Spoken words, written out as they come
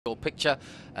your picture.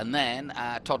 And then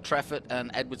Todd Treffert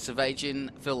and Edward Savagin,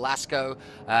 Phil Lasco,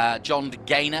 John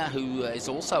DeGainer, who is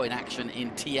also in action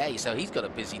in TA. So he's got a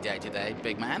busy day today,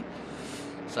 big man.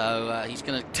 So he's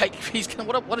going to take,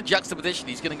 what a juxtaposition.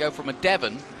 He's going to go from a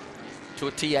Devon to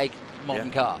a TA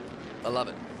modern car. I love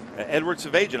it. Edward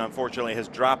Savagin, unfortunately, has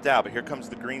dropped out, but here comes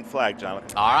the green flag,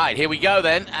 Jonathan. All right, here we go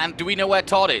then. And do we know where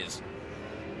Todd is?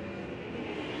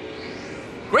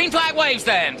 Green flag waves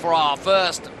then for our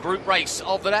first group race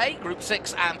of the day. Group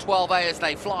 6 and 12A as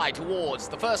they fly towards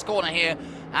the first corner here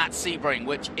at Sebring,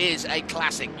 which is a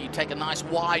classic. You take a nice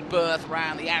wide berth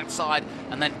around the outside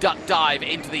and then duck dive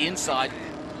into the inside.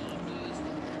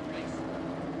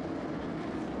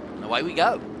 And away we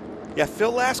go. Yeah,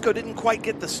 Phil Lasco didn't quite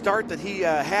get the start that he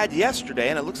had yesterday,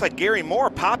 and it looks like Gary Moore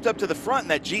popped up to the front in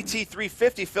that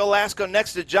GT350. Phil Lasco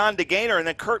next to John DeGainer, and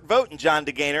then Kurt Vogt and John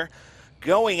DeGainer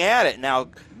going at it. Now,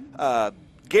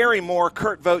 Gary Moore,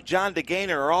 Kurt Vogt, John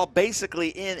DeGainer are all basically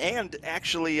in, and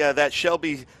actually that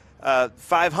Shelby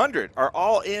 500 are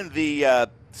all in the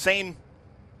same,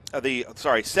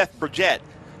 Seth Burgett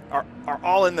are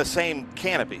all in the same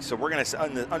canopy. So we're going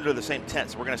to, under the same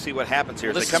tent. So we're going to see what happens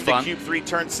here. As they come to Cube 3,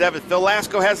 turn 7. Phil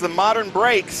Lasco has the modern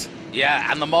brakes. Yeah,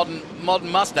 and the modern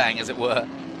Mustang, as it were.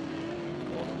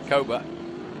 Cobra.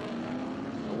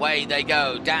 Away they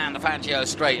go down the Fangio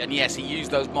straight, and yes, he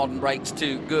used those modern brakes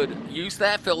to good use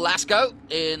there. Phil Lasco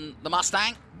in the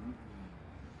Mustang,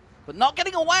 but not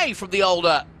getting away from the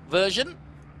older version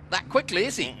that quickly,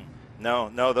 is he? No,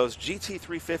 those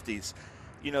GT350s,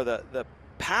 you know, the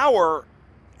power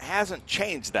hasn't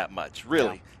changed that much,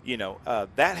 really. Yeah. You know,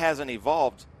 that hasn't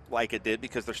evolved like it did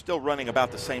because they're still running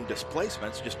about the same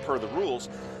displacements, just per the rules.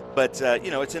 But, you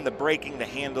know, it's in the braking, the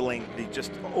handling, the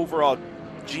just overall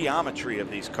geometry of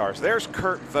these cars. There's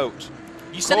Kurt Vogt.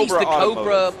 You said he's the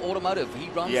Cobra Automotive. He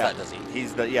runs that, does he?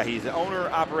 He's the owner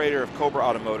operator of Cobra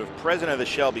Automotive, president of the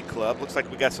Shelby Club. Looks like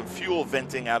we got some fuel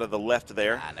venting out of the left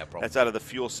there. No problem. That's out of the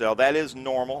fuel cell. That is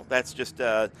normal. That's just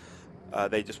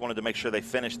they just wanted to make sure they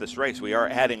finish this race. We are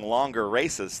adding longer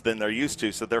races than they're used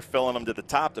to, so they're filling them to the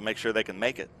top to make sure they can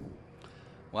make it.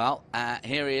 Well,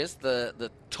 here he is,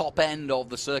 the top end of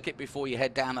the circuit before you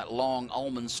head down that long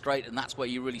Ullman straight, and that's where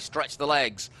you really stretch the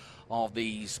legs of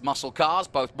these muscle cars,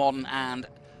 both modern and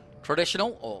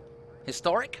traditional, or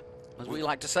historic, as we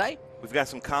like to say. We've got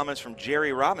some comments from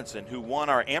Jerry Robinson, who won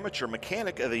our Amateur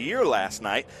Mechanic of the Year last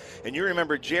night. And you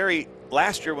remember Jerry,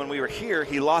 last year when we were here,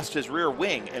 he lost his rear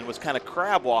wing and was kind of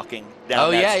crab walking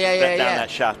down, that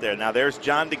shot there. Now there's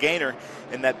John DeGainer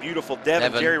in that beautiful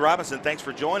Devon. Jerry Robinson, thanks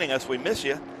for joining us. We miss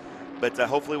you, but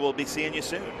hopefully we'll be seeing you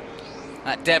soon.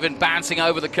 That Devon bouncing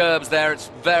over the curbs there. It's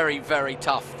very, very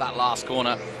tough, that last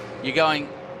corner. You're going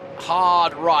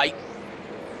hard right.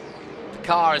 The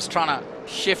car is trying to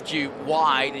shift you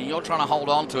wide, and you're trying to hold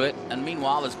on to it, and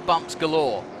meanwhile there's bumps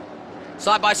galore.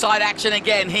 Side-by-side action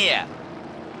again here.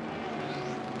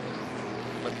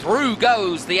 But through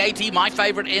goes the AT, my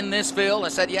favorite in this field. I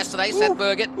said yesterday, Seth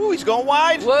Burgett. Ooh, he's going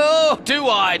wide. Whoa, too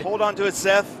wide. Hold on to it,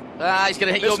 Seth. He's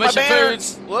going to hit your Mission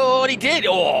Foods. Whoa, and he did.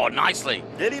 Oh, nicely.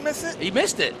 Did he miss it? He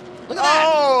missed it. Look at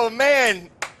that. Oh, man.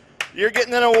 You're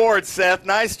getting an award, Seth.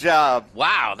 Nice job.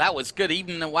 Wow, that was good.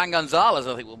 Even Juan Gonzalez,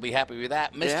 I think, will be happy with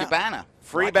that. Missed your banner.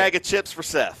 Free bag of chips for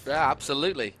Seth. Yeah,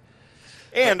 absolutely.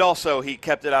 And also, he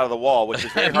kept it out of the wall, which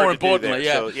is very hard to do there.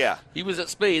 Yeah. So, yeah. He was at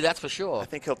speed, that's for sure. I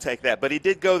think he'll take that. But he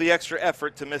did go the extra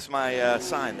effort to miss my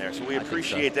sign there. So we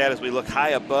appreciate that as we look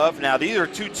high above. Now, these are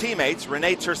two teammates,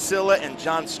 Renee Tursilla and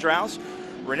John Strauss.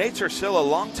 Renee Tursilla,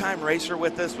 longtime racer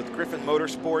with us with Griffin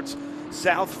Motorsports,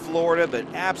 South Florida, but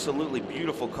absolutely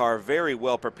beautiful car, very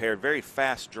well prepared, very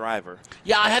fast driver.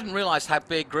 Yeah, I hadn't realized how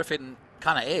big Griffin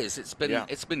kind of is. It's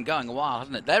been going a while,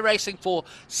 hasn't it? They're racing for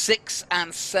 6th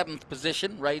and 7th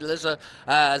position. Ray Zizza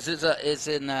is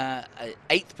in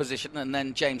 8th position, and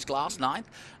then James Glass 9th,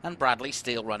 and Bradley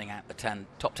Steele running out the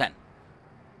top 10.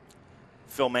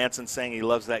 Phil Manson saying he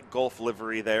loves that Gulf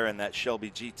livery there and that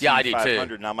Shelby GT 500. Yeah, I do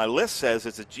too. Now my list says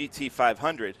it's a GT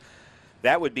 500.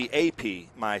 That would be AP.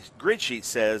 My grid sheet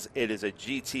says it is a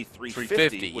GT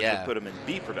 350, which would put him in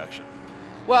B production.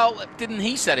 Well, didn't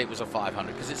he said it was a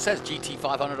 500? Because it says GT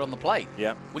 500 on the plate.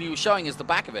 Yeah. When he was showing us the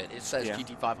back of it, it says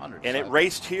GT 500. And so it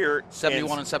raced here.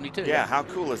 71 and 72. Yeah, how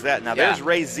cool is that? Now, there's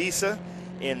Ray Zisa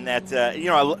in that, you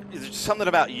know, there's something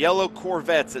about yellow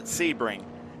Corvettes at Sebring.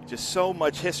 Just so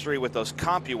much history with those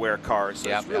CompuWare cars. So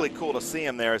it's really cool to see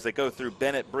him there as they go through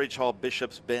Bennett, Bridge Hall,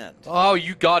 Bishop's Bend. Oh,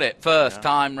 you got it first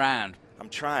time round. I'm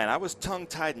trying. I was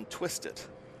tongue-tied and twisted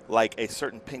like a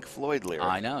certain Pink Floyd lyric.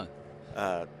 I know.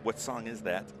 What song is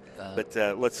that? But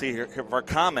let's see here if our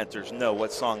commenters know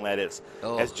what song that is.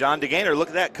 Oh. As John DeGainer, look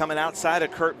at that, coming outside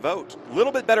of Kurt Vogt. A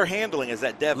little bit better handling is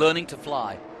that Devin. Learning to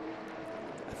fly.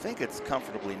 I think it's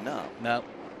comfortably no. No.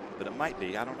 But it might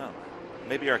be. I don't know.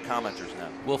 Maybe our commenters know.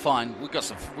 We'll find. We've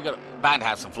got bound to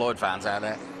have some Floyd fans out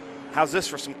there. How's this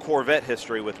for some Corvette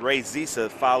history with Ray Zisa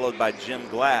followed by Jim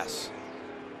Glass?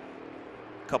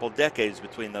 A couple decades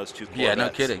between those two Corvettes. Yeah, no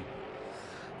kidding.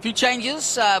 A few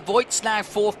changes. Voigt's now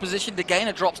 4th position.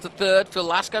 DeGainer drops to 3rd. Phil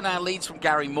Lasco now leads from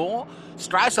Gary Moore.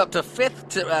 Strauss up to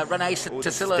 5th. Renee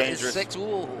Tassila is 6th.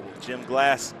 Ooh. Jim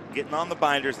Glass getting on the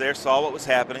binders there, saw what was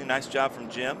happening. Nice job from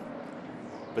Jim.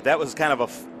 But that was kind of a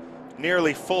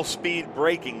nearly full speed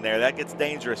braking there. That gets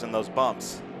dangerous in those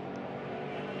bumps.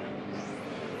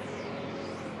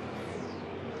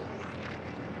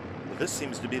 Well, this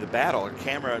seems to be the battle. Our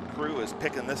camera crew is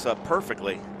picking this up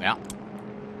perfectly. Yeah.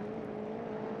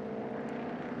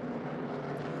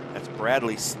 That's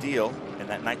Bradley Steele in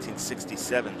that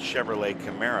 1967 Chevrolet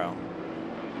Camaro,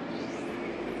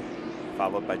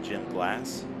 followed by Jim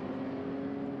Glass.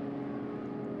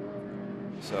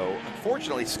 So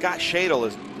unfortunately, Scott Shadle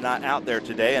is not out there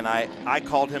today, and I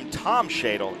called him Tom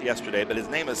Shadle yesterday, but his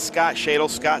name is Scott Shadle.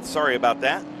 Scott, sorry about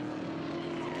that. Oh,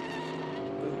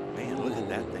 man, look at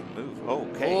that thing move.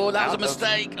 Okay. Oh, that was a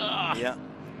mistake. Yeah.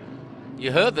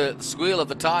 You heard the squeal of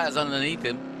the tires underneath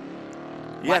him.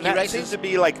 Yeah, and that races. seems to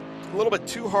be like a little bit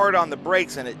too hard on the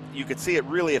brakes, and you could see it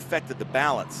really affected the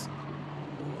balance.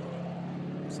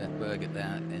 Seth Burgett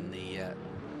there in the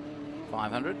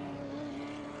 500.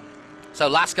 So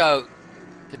Lasco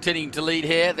continuing to lead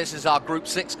here. This is our Group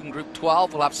 6 and Group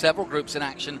 12. We'll have several groups in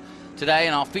action today,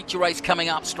 and our feature race coming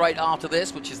up straight after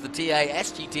this, which is the TA,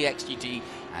 SGT, XGT,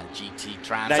 and GT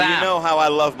Trans Am. Now, you know how I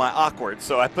love my awkward,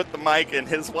 so I put the mic in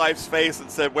his wife's face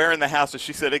and said, where in the house? And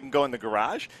she said, it can go in the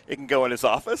garage, it can go in his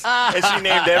office, and she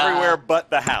named everywhere but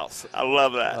the house. I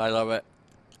love that. I love it.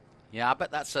 Yeah, I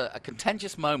bet that's a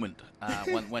contentious moment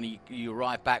when you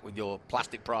arrive back with your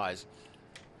plastic prize.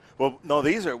 Well, no,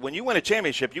 these are, when you win a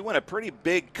championship, you win a pretty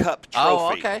big cup trophy.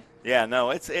 Oh, okay. Yeah, no,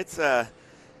 it's a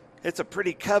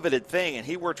pretty coveted thing, and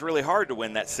he worked really hard to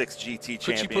win that 6 GT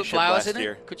championship last year. Could you put flowers in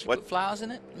it? Could you put flowers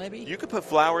in it, maybe? You could put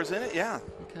flowers in it, yeah.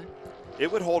 Okay.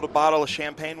 It would hold a bottle of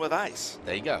champagne with ice.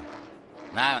 There you go.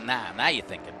 Now you're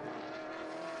thinking.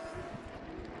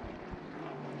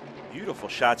 Beautiful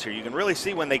shots here. You can really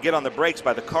see when they get on the brakes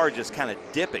by the car just kind of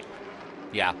dipping.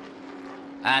 Yeah.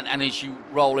 And as you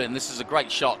roll in, this is a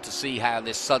great shot to see how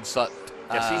this sunset.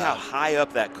 Yeah, see how high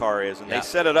up that car is, and yeah. they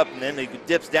set it up, and then it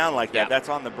dips down like that. Yeah. That's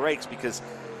on the brakes because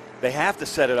they have to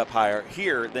set it up higher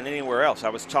here than anywhere else. I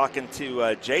was talking to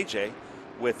JJ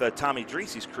with Tommy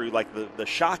Dreese's crew, like the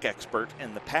shock expert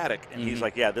in the paddock, and he's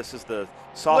like, "Yeah, this is the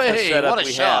softest setup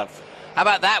we have." How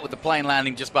about that with the plane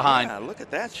landing just behind? Yeah, look at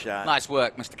that shot. Nice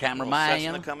work, Mr. Cameraman.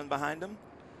 Cessna coming behind him.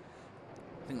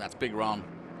 I think that's Big Ron.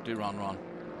 Do Ron.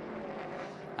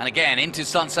 And again, into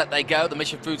Sunset they go, the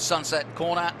Mission Foods Sunset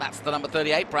corner. That's the number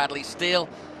 38, Bradley Steele.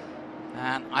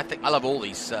 And I love all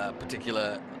these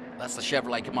particular, that's the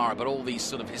Chevrolet Camaro, but all these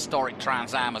sort of historic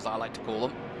Trans Am, as I like to call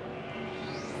them.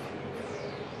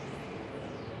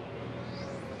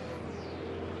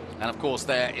 And of course,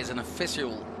 there is an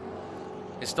official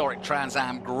historic Trans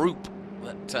Am group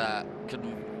that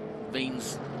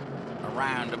convenes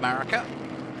around America.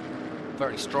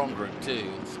 Very strong group,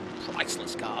 too. Some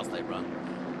priceless cars they run.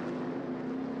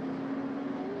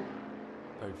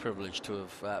 Very privileged to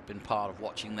have been part of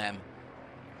watching them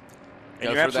and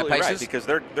go you're through their absolutely paces. right, because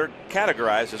they're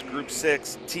categorized as Group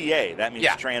 6 TA. That means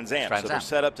Trans Am. So they're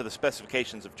set up to the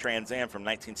specifications of Trans Am from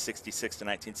 1966 to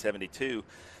 1972.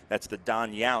 That's the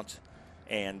Don Yount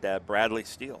and Bradley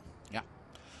Steele. Yeah.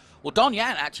 Well, Don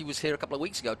Yount actually was here a couple of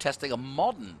weeks ago testing a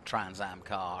modern Trans Am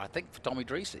car, I think, for Tommy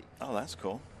Dreese. Oh, that's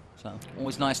cool. So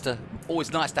always nice to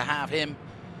have him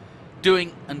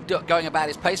doing and going about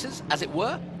his paces, as it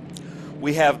were.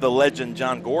 We have the legend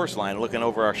John Gorsline looking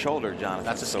over our shoulder, Jonathan.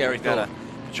 That's a scary thought.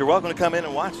 But you're welcome to come in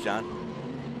and watch, John.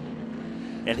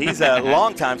 And he's a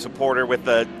longtime supporter with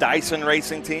the Dyson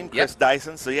racing team, Chris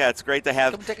Dyson. So yeah, it's great to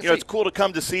have. You know, it's cool to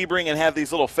come to Sebring and have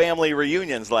these little family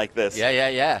reunions like this.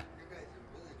 Yeah.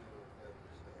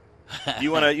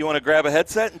 You want to grab a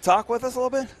headset and talk with us a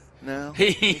little bit? No.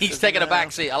 He's taking a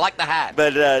back seat. I like the hat.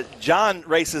 But John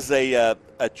races a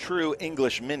true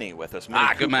English Mini with us. Mini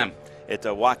Cooper good man. At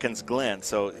Watkins Glen.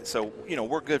 So you know,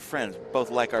 we're good friends. Both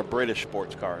like our British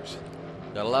sports cars.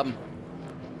 Gotta love them.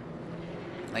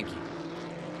 Thank you.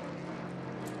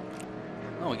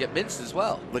 Oh, we get Vince as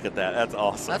well. Look at that. That's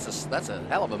awesome. That's a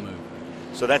hell of a move.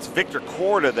 So that's Victor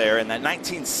Korda there in that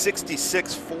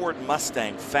 1966 Ford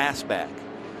Mustang Fastback.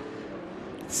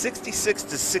 66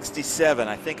 to 67,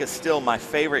 I think, is still my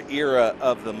favorite era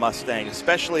of the Mustang,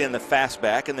 especially in the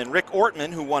fastback. And then Rick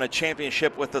Ortman, who won a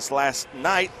championship with us last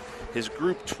night, his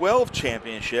Group 12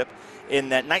 championship in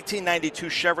that 1992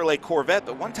 Chevrolet Corvette.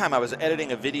 But one time I was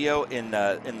editing a video in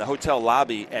the hotel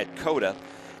lobby at COTA,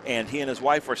 and he and his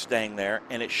wife were staying there,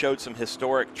 and it showed some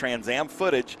historic Trans Am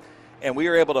footage, and we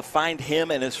were able to find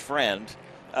him and his friend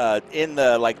in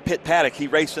the pit paddock. He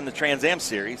raced in the Trans Am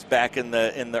series back in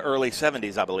the early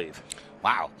 70s, I believe.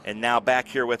 Wow. And now back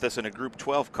here with us in a Group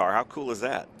 12 car. How cool is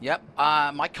that? Yep.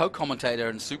 My co-commentator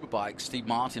in Superbike, Steve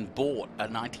Martin, bought a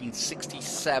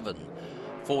 1967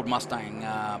 Ford Mustang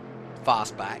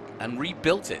fastback and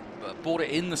rebuilt it. Bought it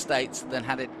in the States, then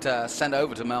had it sent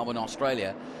over to Melbourne,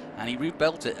 Australia, and he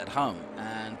rebuilt it at home.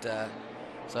 And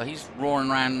so he's roaring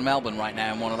around Melbourne right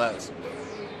now in one of those.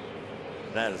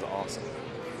 That is awesome.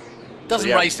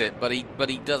 Doesn't race it, but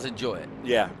he does enjoy it.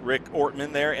 Yeah, Rick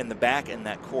Ortman there in the back in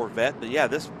that Corvette. But yeah,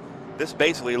 this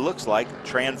basically looks like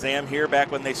Trans Am here back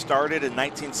when they started in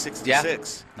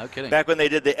 1966. Yeah, no kidding. Back when they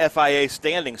did the FIA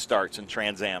standing starts in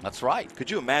Trans Am. That's right. Could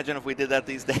you imagine if we did that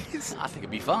these days? I think it'd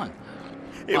be fun.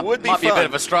 It would be might fun. Be a bit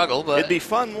of a struggle, but it'd be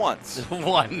fun once.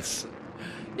 Once.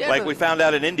 Yeah, like we found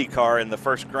out in IndyCar in the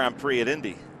first Grand Prix at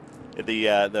Indy,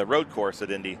 the road course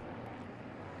at Indy.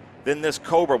 Then this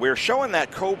Cobra. We were showing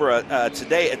that Cobra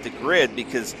today at the grid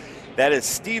because that is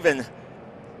Stephen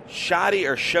Shoddy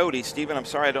or Shody. Stephen, I'm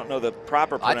sorry, I don't know the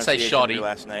proper pronunciation of your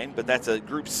last name, but that's a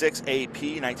Group 6 AP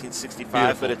 1965.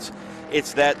 Beautiful. But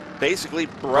it's that basically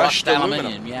brushed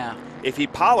aluminum. Yeah. If he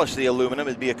polished the aluminum,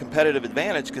 it'd be a competitive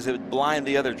advantage because it would blind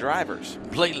the other drivers.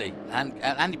 Completely, and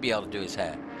he'd be able to do his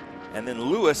hair. And then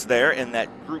Lewis there in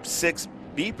that Group 6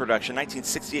 B production,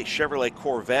 1968 Chevrolet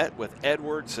Corvette with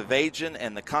Edward Savagian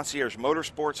and the Concierge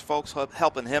Motorsports folks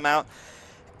helping him out.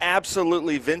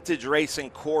 Absolutely vintage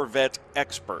racing Corvette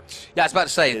experts. Yeah, I was about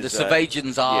to say, the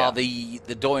Savagians are the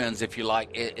doyens, if you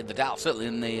like, in the Dallas, certainly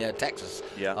in the Texas,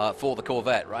 for the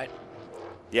Corvette, right?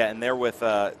 Yeah, and they're with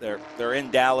they're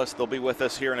in Dallas. They'll be with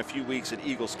us here in a few weeks at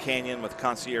Eagles Canyon with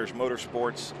Concierge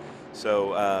Motorsports.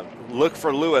 So look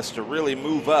for Lewis to really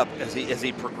move up as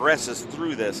he progresses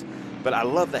through this. But I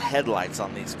love the headlights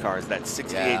on these cars, that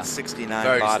 68, 69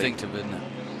 very body. Very distinctive, isn't it?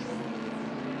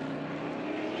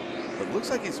 But looks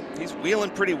like he's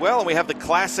wheeling pretty well, and we have the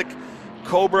classic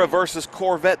Cobra versus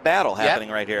Corvette battle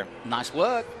happening right here. Nice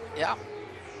work, yeah.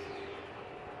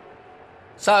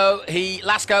 So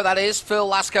Lasco, that is, Phil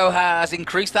Lasco has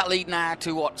increased that lead now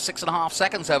to, 6.5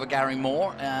 seconds over Gary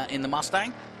Moore in the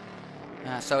Mustang.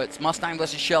 So it's Mustang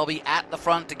versus Shelby at the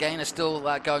front. Again, is still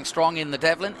going strong in the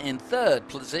Devlin in third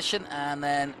position. And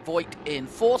then Voigt in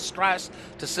fourth. Strauss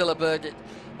to Sillerberg.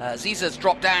 Ziza's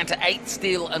dropped down to 8th.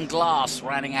 Steel and Glass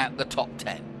rounding out the top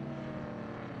 10.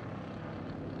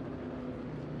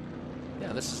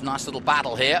 Yeah, this is a nice little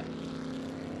battle here.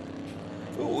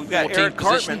 Ooh, we've got Eric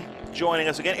Cartman joining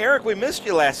us again. Eric, we missed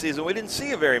you last season. We didn't see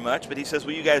you very much, but he says,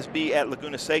 will you guys be at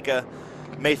Laguna Seca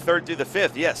May 3rd through the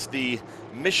 5th? Yes, the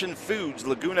Mission Foods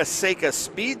Laguna Seca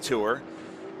Speed Tour.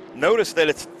 Notice that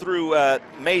it's through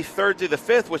May 3rd through the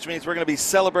 5th, which means we're going to be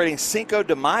celebrating Cinco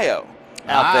de Mayo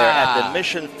out there at the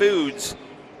Mission Foods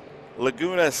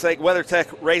Laguna Seca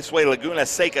WeatherTech Raceway Laguna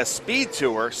Seca Speed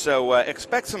Tour. So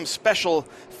expect some special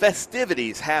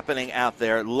festivities happening out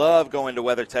there. Love going to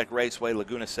WeatherTech Raceway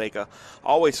Laguna Seca.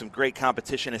 Always some great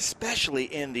competition, especially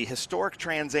in the historic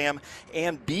Trans Am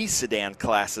and B sedan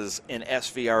classes in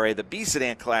SVRA. The B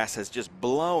sedan class has just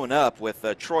blown up with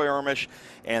Troy Ermish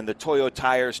and the Toyo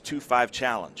Tires 2.5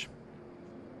 Challenge.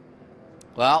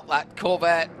 Well, that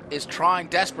Corvette is trying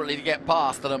desperately to get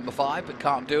past the number 5, but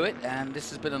can't do it. And this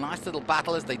has been a nice little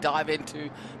battle as they dive into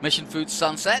Mission Foods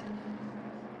Sunset.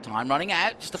 Time running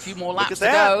out, just a few more laps to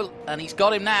go, and he's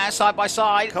got him now side by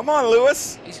side. Come on,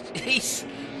 Lewis. He's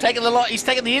taking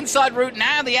the inside route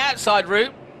now, the outside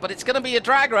route, but it's going to be a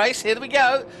drag race. Here we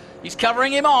go. He's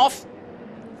covering him off.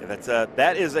 Yeah,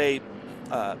 that is a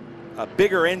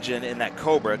bigger engine in that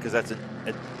Cobra because that's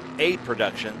an A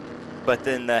production. But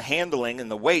then the handling and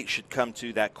the weight should come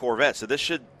to that Corvette. So this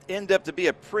should end up to be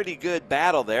a pretty good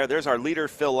battle there. There's our leader,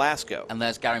 Phil Lasco. And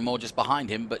there's Gary Moore just behind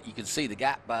him, but you can see the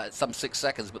gap some 6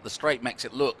 seconds, but the straight makes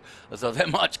it look as though they're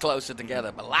much closer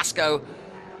together. But Lasco,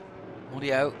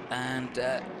 audio, and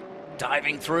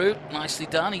diving through. Nicely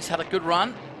done. He's had a good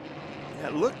run. Yeah,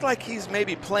 it looked like he's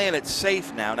maybe playing it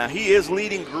safe now. Now, he is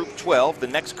leading Group 12. The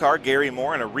next car, Gary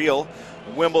Moore, in a real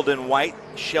Wimbledon white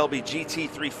Shelby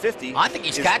GT350. I think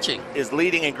he's catching. Is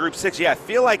leading in Group 6. Yeah, I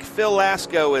feel like Phil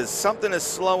Lasco something is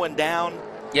slowing down.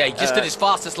 Yeah, he just did his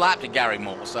fastest lap to Gary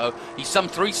Moore, so he's some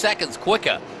 3 seconds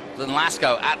quicker than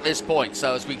Lasco at this point.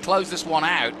 So as we close this one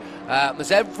out,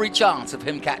 there's every chance of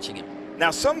him catching him.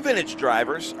 Now, some vintage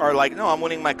drivers are like, no, I'm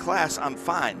winning my class, I'm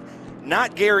fine.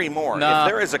 Not Gary Moore. No. If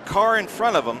there is a car in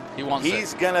front of him,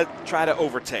 he's going to try to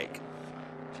overtake.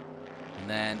 And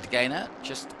then DeGainer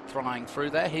just trying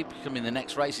through there. He'll come in the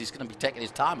next race. He's going to be taking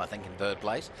his time, I think, in third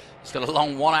place. He's got a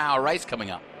long 1 hour race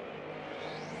coming up.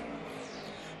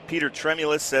 Peter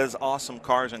Tremulous says, awesome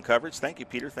cars and coverage. Thank you,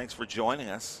 Peter. Thanks for joining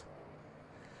us.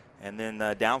 And then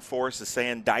Downforce is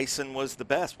saying Dyson was the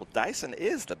best. Well, Dyson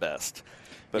is the best.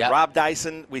 But yep. Rob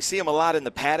Dyson, we see him a lot in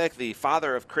the paddock, the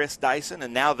father of Chris Dyson,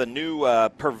 and now the new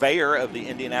purveyor of the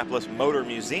Indianapolis Motor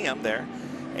Museum there.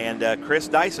 And Chris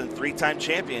Dyson, 3-time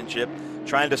championship,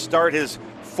 trying to start his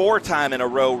 4-time in a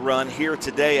row run here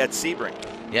today at Sebring.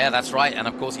 Yeah, that's right. And,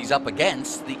 of course, he's up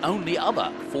against the only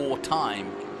other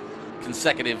 4-time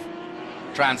consecutive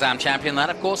Trans Am champion. That,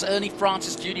 of course, Ernie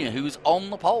Francis Jr., who's on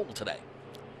the pole today.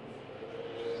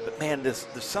 But, man, there's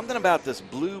something about this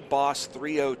Blue Boss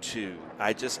 302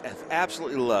 I just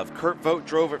absolutely love. Kurt Vogt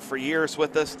drove it for years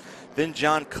with us. Then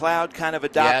John Cloud kind of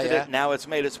adopted it. Now it's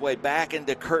made its way back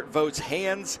into Kurt Vogt's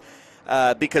hands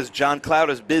because John Cloud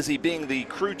is busy being the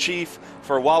crew chief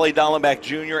for Wally Dallenbach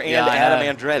Jr. and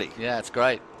Adam Andretti. Yeah, it's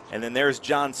great. And then there's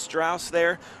John Strauss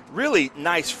there. Really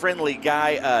nice, friendly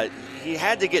guy. He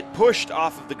had to get pushed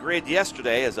off of the grid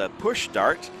yesterday as a push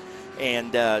start.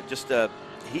 And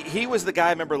he was the guy, I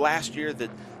remember last year,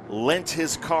 that lent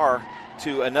his car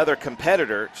to another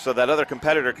competitor so that other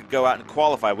competitor could go out and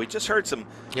qualify. We just heard some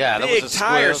big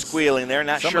tire squealing there.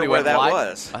 Not sure where that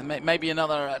was. Maybe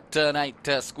another turn 8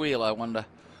 squeal, I wonder.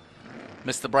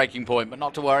 Missed the breaking point, but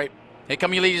not to worry. Here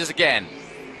come your leaders again.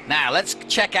 Now, let's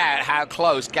check out how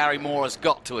close Gary Moore has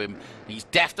got to him. He's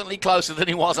definitely closer than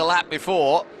he was a lap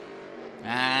before.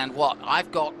 And what?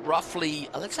 I've got roughly,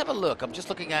 let's have a look. I'm just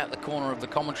looking out the corner of the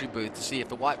commentary booth to see if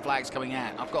the white flag's coming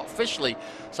out. I've got officially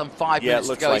some 5 minutes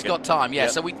to go. He's got time. Yeah,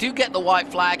 so we do get the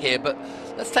white flag here, but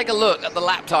let's take a look at the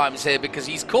lap times here because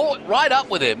he's caught right up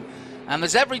with him. And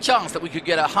there's every chance that we could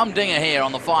get a humdinger here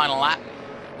on the final lap.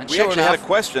 And we actually had a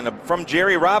question from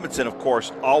Jerry Robinson, of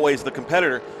course, always the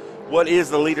competitor. What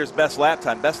is the leader's best lap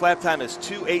time? Best lap time is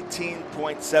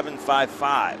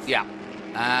 2:18.755. Yeah.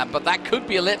 But that could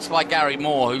be ellipsed by Gary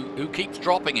Moore, who keeps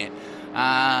dropping it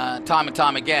time and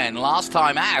time again. Last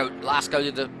time out, Lasco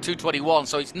did a 2:21,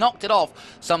 so he's knocked it off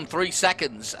some 3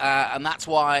 seconds, and that's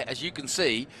why, as you can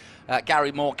see,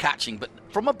 Gary Moore catching. But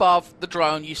from above the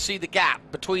drone, you see the gap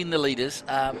between the leaders,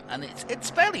 and it's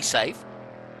fairly safe.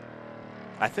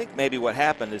 I think maybe what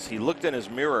happened is he looked in his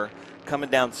mirror coming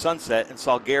down Sunset and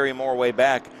saw Gary Moore way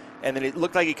back, and then it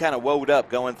looked like he kind of woed up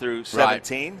going through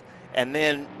 17, and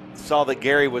then saw that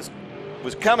Gary was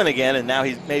coming again, and now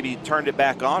he's maybe turned it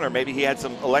back on, or maybe he had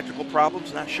some electrical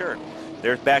problems, not sure.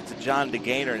 There's back to John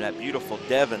DeGainer in that beautiful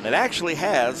Devon that actually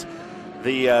has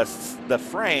the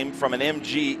frame from an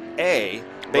MGA,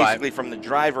 basically from the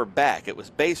driver back. It was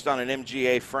based on an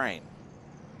MGA frame.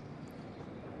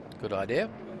 Good idea.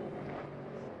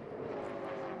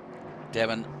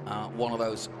 Devon, one of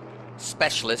those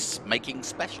specialists making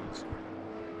specials.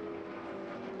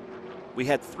 We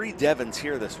had 3 Devons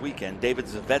here this weekend. David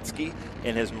Zavetsky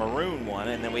in his maroon one,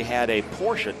 and then we had a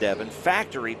Porsche Devon,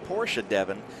 factory Porsche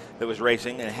Devon that was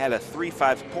racing, and it had a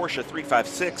Porsche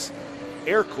 356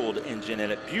 air-cooled engine in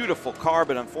it. Beautiful car,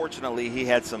 but unfortunately he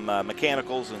had some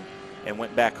mechanicals and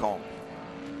went back home.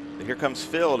 But here comes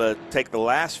Phil to take the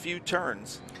last few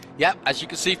turns. Yep, as you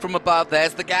can see from above,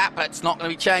 there's the gap. It's not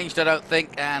going to be changed, I don't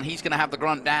think, and he's going to have the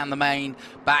grunt down the main,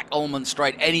 back Ullman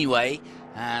straight anyway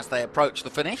as they approach the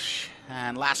finish.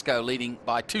 And Lasco leading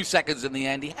by 2 seconds in the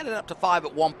end. He had it up to 5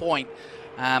 at one point,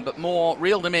 but Moore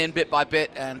reeled him in bit by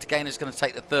bit, and DeGainer's going to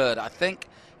take the third, I think.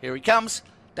 Here he comes,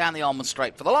 down the Ullman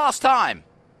straight for the last time.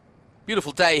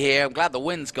 Beautiful day here. I'm glad the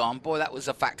wind's gone. Boy, that was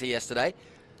a factor yesterday.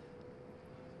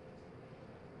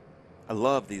 I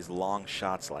love these long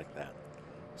shots like that.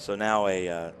 So now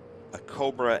a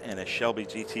Cobra and a Shelby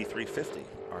GT350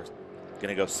 are going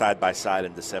to go side by side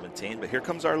into 17. But here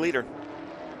comes our leader.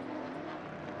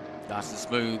 Nice and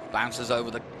smooth, bounces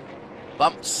over the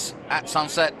bumps at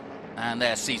Sunset, and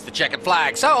there sees the checkered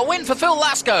flag. So a win for Phil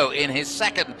Lasco in his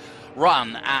second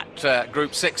run at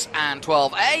Group 6 and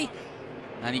 12A.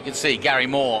 And you can see Gary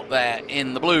Moore there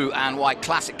in the blue and white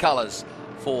classic colors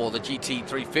for the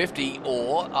GT350,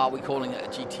 or are we calling it a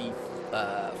GT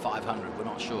 500? We're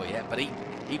not sure yet, but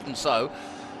even so,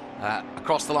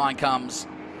 across the line comes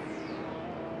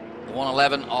the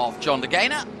 111 of John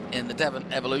DeGainer in the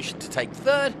Devon Evolution to take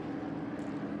third.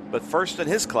 But first in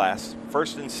his class,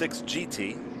 first in 6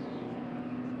 GT.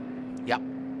 Yep.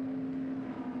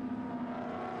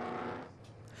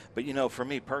 But you know, for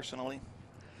me personally,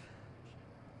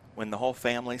 when the whole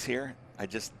family's here,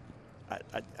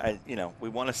 you know, we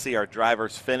want to see our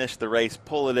drivers finish the race,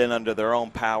 pull it in under their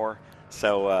own power.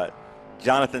 So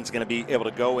Jonathan's going to be able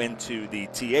to go into the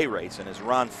TA race in his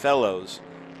Ron Fellows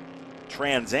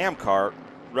Trans Am car,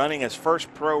 running his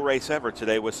first pro race ever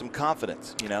today with some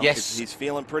confidence. You know, yes, he's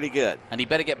feeling pretty good. And he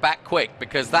better get back quick,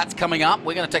 because that's coming up.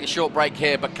 We're going to take a short break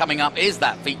here, but coming up is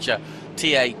that feature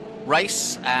TA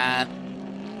race.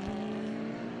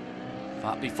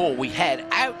 But before we head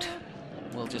out,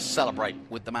 we'll just celebrate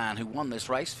with the man who won this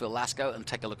race, Phil Lasco, and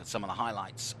take a look at some of the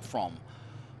highlights from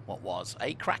what was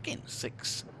a cracking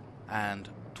 6 and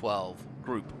 12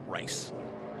 group race.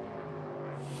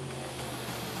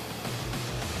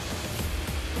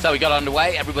 So we got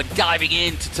underway, everybody diving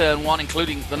into turn 1,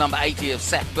 including the number 80 of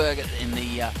Seth Berger in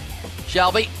the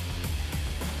Shelby.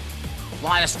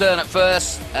 Line astern at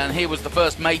first, and here was the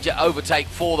first major overtake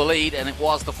for the lead, and it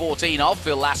was the 14 of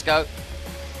Phil Lasco.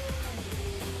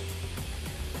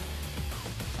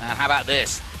 And how about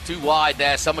this? Too wide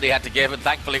there, somebody had to give, and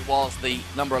thankfully it was the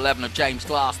number 11 of James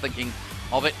Glass thinking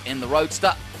of it in the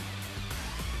Roadster.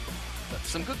 But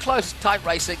some good close, tight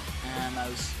racing, and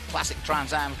those classic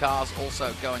Trans Am cars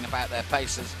also going about their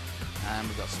paces. And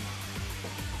we've got some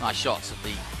nice shots of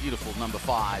the beautiful number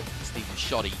 5, Stephen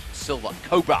Shoddy Silver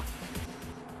Cobra.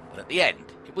 But at the end,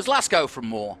 it was Lasco from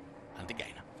Moore and De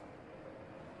Gainer.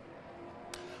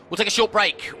 We'll take a short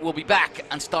break. We'll be back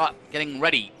and start getting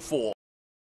ready for